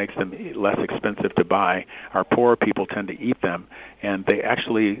 so that it makes them less expensive to buy. Our poorer people tend to eat them, and they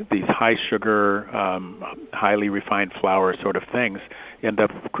actually, these high sugar, highly refined flour sort of things end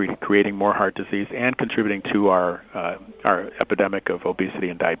up creating more heart disease and contributing to our epidemic of obesity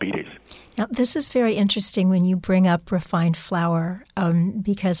and diabetes. Now, this is very interesting when you bring up refined flour,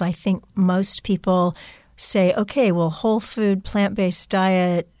 because I think most people say, okay, well, whole food, plant-based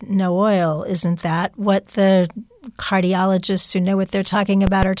diet, no oil, isn't that what the cardiologists who know what they're talking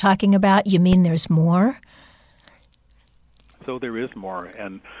about are talking about? You mean there's more? So there is more,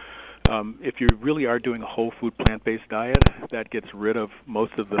 and if you really are doing a whole food plant-based diet, that gets rid of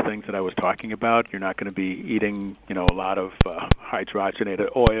most of the things that I was talking about. You're not going to be eating, a lot of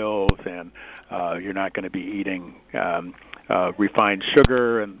hydrogenated oils, and you're not going to be eating refined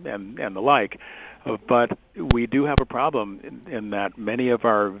sugar and the like. But we do have a problem in that many of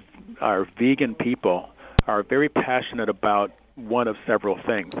our vegan people are very passionate about one of several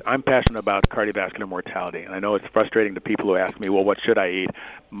things. I'm passionate about cardiovascular mortality, and I know it's frustrating to people who ask me, well, what should I eat?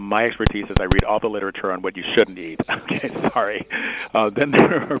 My expertise is I read all the literature on what you shouldn't eat. Okay, sorry. Then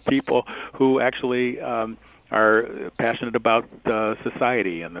there are people who actually are passionate about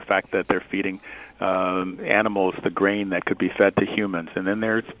society and the fact that they're feeding animals the grain that could be fed to humans. And then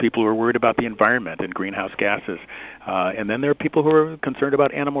there's people who are worried about the environment and greenhouse gases. And then there are people who are concerned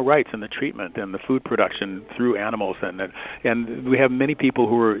about animal rights and the treatment and the food production through animals. And we have many people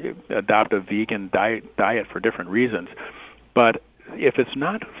who adopt a vegan diet for different reasons. But if it's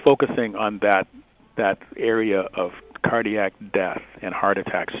not focusing on that area of cardiac death and heart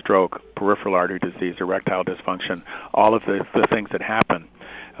attack, stroke, peripheral artery disease, erectile dysfunction, all of the things that happen,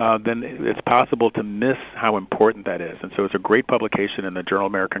 then it's possible to miss how important that is. And so it's a great publication in the Journal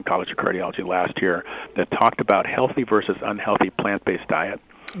of American College of Cardiology last year that talked about healthy versus unhealthy plant-based diet.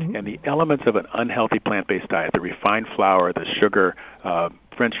 Mm-hmm. And the elements of an unhealthy plant-based diet, the refined flour, the sugar,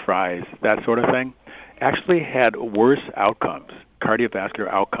 French fries, that sort of thing, actually had worse outcomes, cardiovascular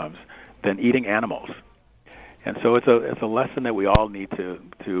outcomes, than eating animals. And so it's a lesson that we all need to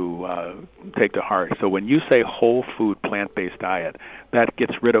take to heart. So when you say whole food plant-based diet, that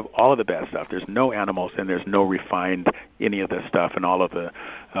gets rid of all of the bad stuff. There's no animals and there's no refined any of this stuff, and all of the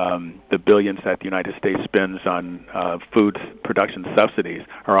billions that the United States spends on food production subsidies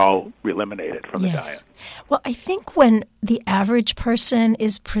are all eliminated from the diet. Well, I think when the average person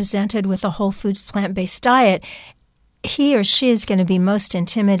is presented with a whole foods plant-based diet, he or she is going to be most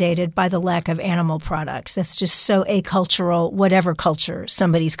intimidated by the lack of animal products. That's just so acultural, whatever culture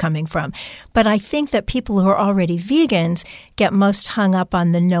somebody's coming from. But I think that people who are already vegans get most hung up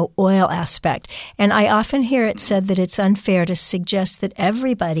on the no oil aspect. And I often hear it said that it's unfair to suggest that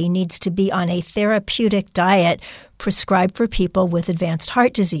everybody needs to be on a therapeutic diet prescribed for people with advanced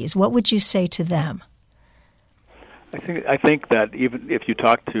heart disease. What would you say to them? I think that even if you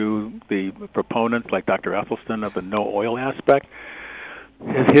talk to the proponents like Dr. Ethelston of the no oil aspect,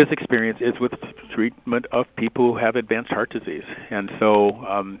 his experience is with treatment of people who have advanced heart disease. And so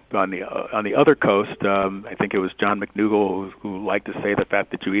on the other coast, I think it was John McNougal who liked to say the fat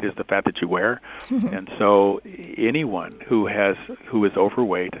that you eat is the fat that you wear. And so anyone who is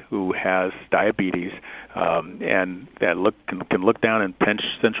overweight, who has diabetes, and that can look down and pinch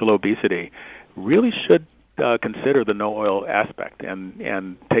central obesity, really should consider the no oil aspect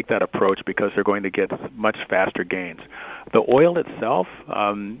and take that approach, because they're going to get much faster gains. The oil itself,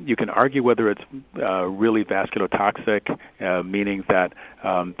 you can argue whether it's really vasculotoxic, meaning that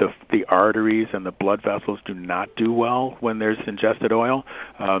the arteries and the blood vessels do not do well when there's ingested oil,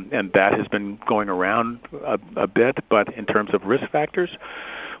 and that has been going around a bit. But in terms of risk factors,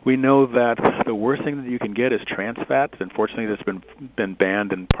 we know that the worst thing that you can get is trans fats. Unfortunately, that's been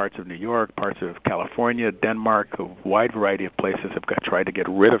banned in parts of New York, parts of California, Denmark. A wide variety of places have tried to get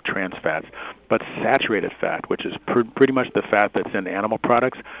rid of trans fats. But saturated fat, which is pretty much the fat that's in animal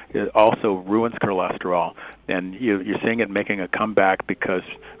products, it also ruins cholesterol. And you're seeing it making a comeback because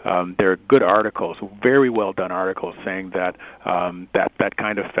there are good articles, very well done articles, saying that that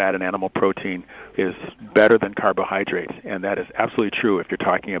kind of fat in animal protein is better than carbohydrates, and that is absolutely true if you're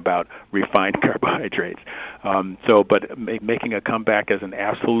talking about refined carbohydrates. But making a comeback as an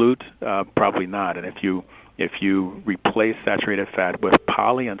absolute, probably not. And if you replace saturated fat with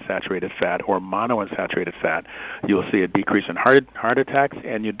polyunsaturated fat or monounsaturated fat, you'll see a decrease in heart attacks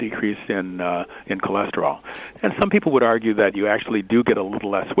and you decrease in cholesterol. And some people would argue that you actually do get a little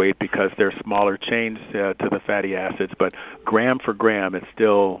less weight because they're smaller chains to the fatty acids, but gram for gram, it's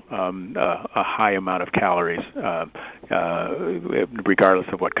still a high amount of calories, regardless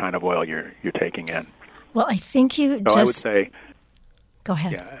of what kind of oil you're taking in. Well, I think I would say, Go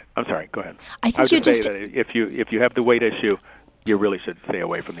ahead. Yeah, I'm sorry. Go ahead. I think would say that if you have the weight issue, you really should stay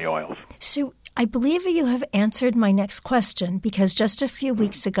away from the oils. So I believe you have answered my next question, because just a few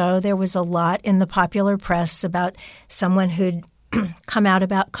weeks ago there was a lot in the popular press about someone who'd come out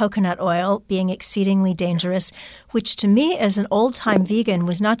about coconut oil being exceedingly dangerous, which to me as an old-time vegan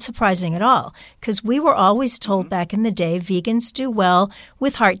was not surprising at all, because we were always told back in the day vegans do well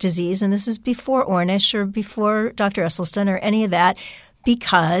with heart disease, and this is before Ornish or before Dr. Esselstyn or any of that,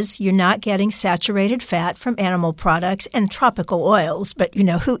 because you're not getting saturated fat from animal products and tropical oils. But,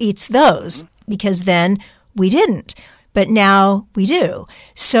 who eats those? Because then we didn't. But now we do.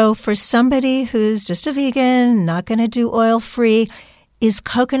 So for somebody who's just a vegan, not going to do oil-free, is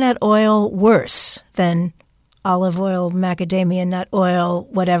coconut oil worse than olive oil, macadamia nut oil,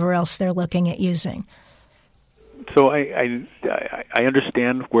 whatever else they're looking at using? So I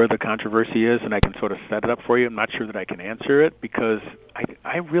understand where the controversy is, and I can sort of set it up for you. I'm not sure that I can answer it because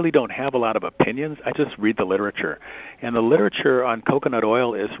I really don't have a lot of opinions. I just read the literature, and the literature on coconut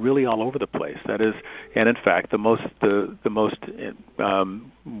oil is really all over the place. That is, and in fact, the most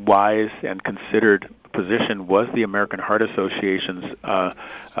wise and considered position was the American Heart Association's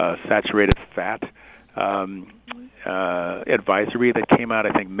saturated fat advisory that came out,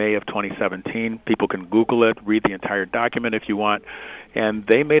 I think, May of 2017. People can Google it, read the entire document if you want. And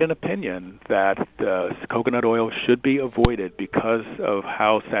they made an opinion that coconut oil should be avoided because of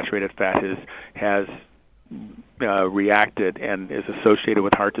how saturated fat has reacted and is associated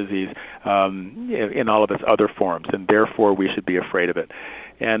with heart disease in all of its other forms, and therefore we should be afraid of it.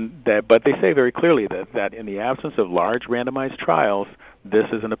 But they say very clearly that in the absence of large randomized trials, this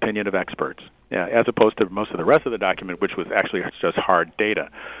is an opinion of experts, as opposed to most of the rest of the document, which was actually just hard data.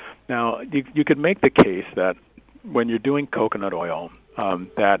 Now, you could make the case that when you're doing coconut oil,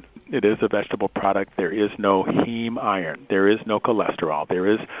 that it is a vegetable product. There is no heme iron. There is no cholesterol. There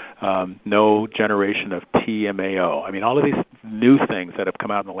is no generation of TMAO. I mean, all of these new things that have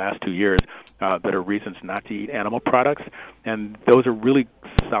come out in the last 2 years that are reasons not to eat animal products, and those are really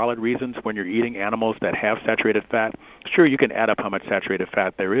solid reasons when you're eating animals that have saturated fat. Sure, you can add up how much saturated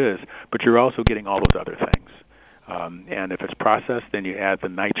fat there is, but you're also getting all those other things. And if it's processed, then you add the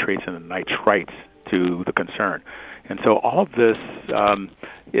nitrates and the nitrites to the concern. And so all of this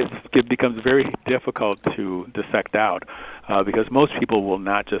it becomes very difficult to dissect out because most people will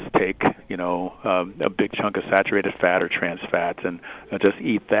not just take a big chunk of saturated fat or trans fats and just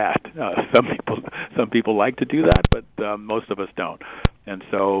eat that. Some people like to do that, but most of us don't. And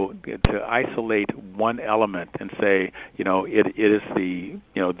so to isolate one element and say it is the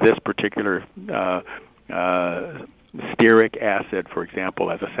this particular stearic acid, for example,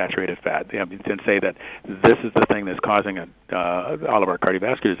 as a saturated fat, and say that this is the thing that's causing all of our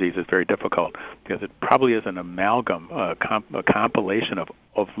cardiovascular disease is very difficult because it probably is an amalgam, a compilation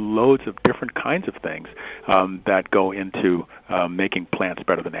of loads of different kinds of things that go into making plants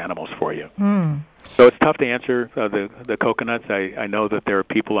better than animals for you. So it's tough to answer the coconuts. I know that there are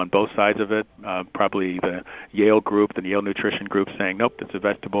people on both sides of it, probably the Yale group, the Yale Nutrition group, saying, nope, it's a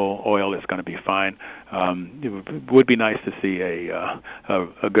vegetable oil, it's going to be fine. It would be nice to see a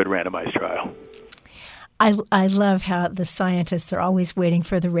good randomized trial. I love how the scientists are always waiting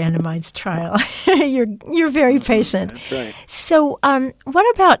for the randomized trial. You're very patient. That's right. So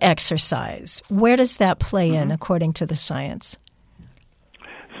what about exercise? Where does that play in according to the science?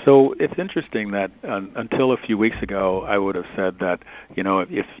 So it's interesting that until a few weeks ago, I would have said that,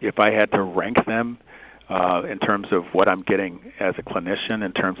 if I had to rank them in terms of what I'm getting as a clinician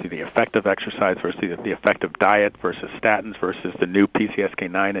in terms of the effect of exercise versus the effect of diet versus statins versus the new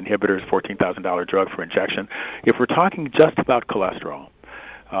PCSK9 inhibitors, $14,000 drug for injection. If we're talking just about cholesterol,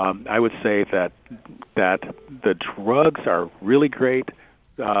 I would say that the drugs are really great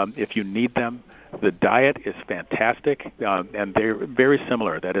if you need them. The diet is fantastic, and they're very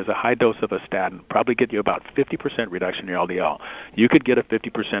similar. That is, a high dose of a statin probably get you about 50% reduction in your LDL. You could get a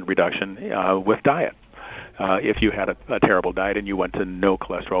 50% reduction with diet if you had a terrible diet and you went to no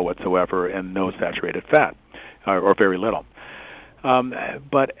cholesterol whatsoever and no saturated fat, or very little.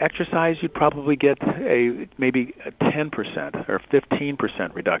 But exercise, you'd probably get maybe a 10% or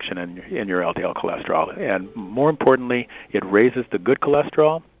 15% reduction in your LDL cholesterol. And more importantly, it raises the good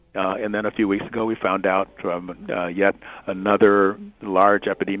cholesterol. And then a few weeks ago, we found out from yet another large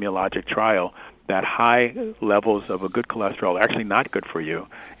epidemiologic trial that high levels of a good cholesterol are actually not good for you,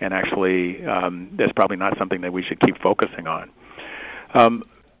 and actually that's probably not something that we should keep focusing on.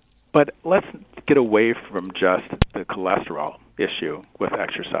 But let's get away from just the cholesterol issue with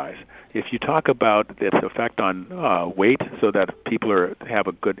exercise. If you talk about its effect on weight so that people have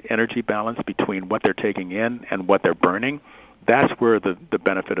a good energy balance between what they're taking in and what they're burning, that's where the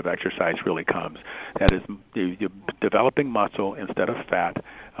benefit of exercise really comes. That is, you're developing muscle instead of fat,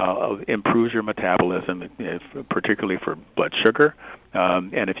 improves your metabolism, particularly for blood sugar.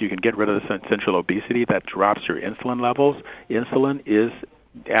 And if you can get rid of the central obesity, that drops your insulin levels. Insulin is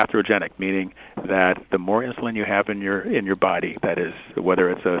atherogenic, meaning that the more insulin you have in your body, that is, whether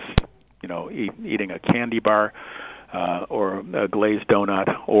it's eating a candy bar or a glazed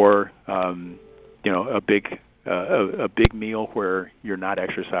donut or a big meal where you're not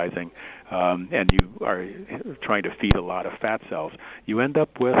exercising and you are trying to feed a lot of fat cells, you end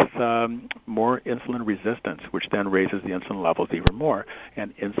up with more insulin resistance, which then raises the insulin levels even more,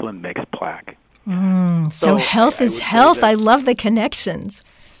 and insulin makes plaque. So health is health. I love the connections.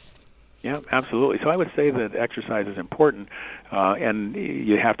 Yeah, absolutely. So I would say that exercise is important, and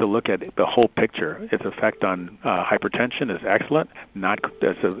you have to look at the whole picture. Its effect on hypertension is excellent.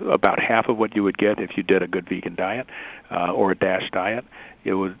 That's about half of what you would get if you did a good vegan diet or a DASH diet.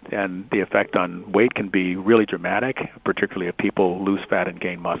 And the effect on weight can be really dramatic, particularly if people lose fat and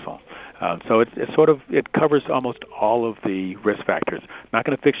gain muscle. So it covers almost all of the risk factors. Not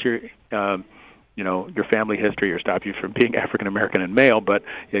going to fix your family history or stop you from being African American and male, but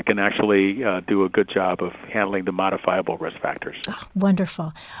it can actually do a good job of handling the modifiable risk factors. Oh,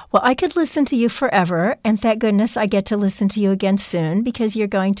 wonderful. Well, I could listen to you forever, and thank goodness I get to listen to you again soon, because you're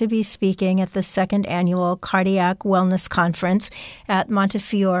going to be speaking at the 2nd Annual Cardiac Wellness Conference at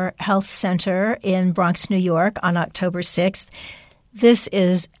Montefiore Health Center in Bronx, New York on October 6th. This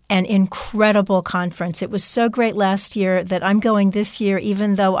is an incredible conference. It was so great last year that I'm going this year,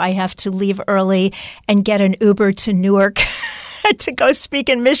 even though I have to leave early and get an Uber to Newark to go speak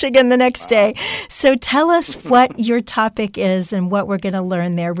in Michigan the next day. So tell us what your topic is and what we're going to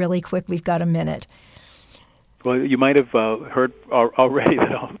learn there really quick. We've got a minute. Well, you might have heard already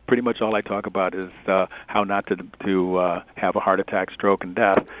that pretty much all I talk about is how not to have a heart attack, stroke, and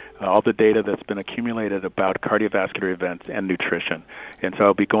death, all the data that's been accumulated about cardiovascular events and nutrition. And so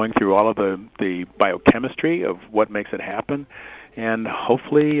I'll be going through all of the biochemistry of what makes it happen, and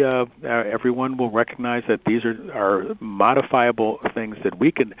hopefully everyone will recognize that these are modifiable things that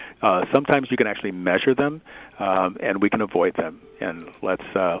we can, sometimes you can actually measure them, and we can avoid them. And let's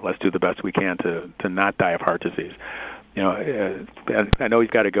do the best we can to not die of heart disease. I know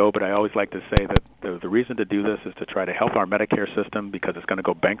you've got to go, but I always like to say that the reason to do this is to try to help our Medicare system, because it's going to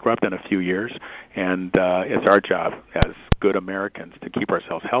go bankrupt in a few years, and it's our job as good Americans to keep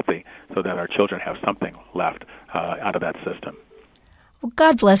ourselves healthy so that our children have something left out of that system. Well,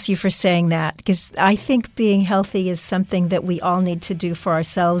 God bless you for saying that, because I think being healthy is something that we all need to do for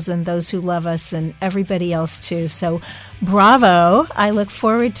ourselves and those who love us and everybody else too. So bravo. I look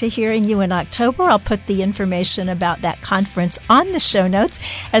forward to hearing you in October. I'll put the information about that conference on the show notes,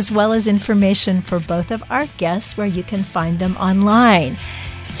 as well as information for both of our guests where you can find them online.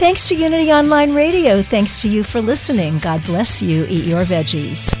 Thanks to Unity Online Radio. Thanks to you for listening. God bless you. Eat your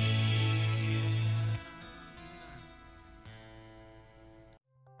veggies.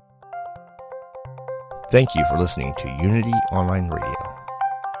 Thank you for listening to Unity Online Radio,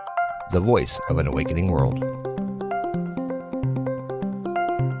 the voice of an awakening world.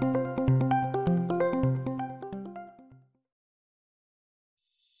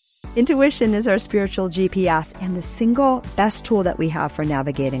 Intuition is our spiritual GPS and the single best tool that we have for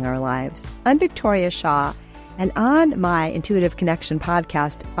navigating our lives. I'm Victoria Shaw, and on my Intuitive Connection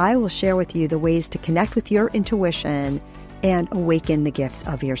podcast, I will share with you the ways to connect with your intuition and awaken the gifts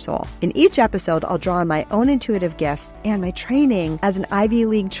of your soul. In each episode, I'll draw on my own intuitive gifts and my training as an Ivy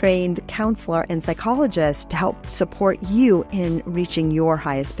League trained counselor and psychologist to help support you in reaching your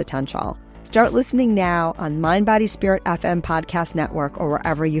highest potential. Start listening now on Mind, Body, Spirit FM Podcast Network or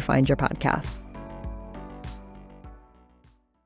wherever you find your podcasts.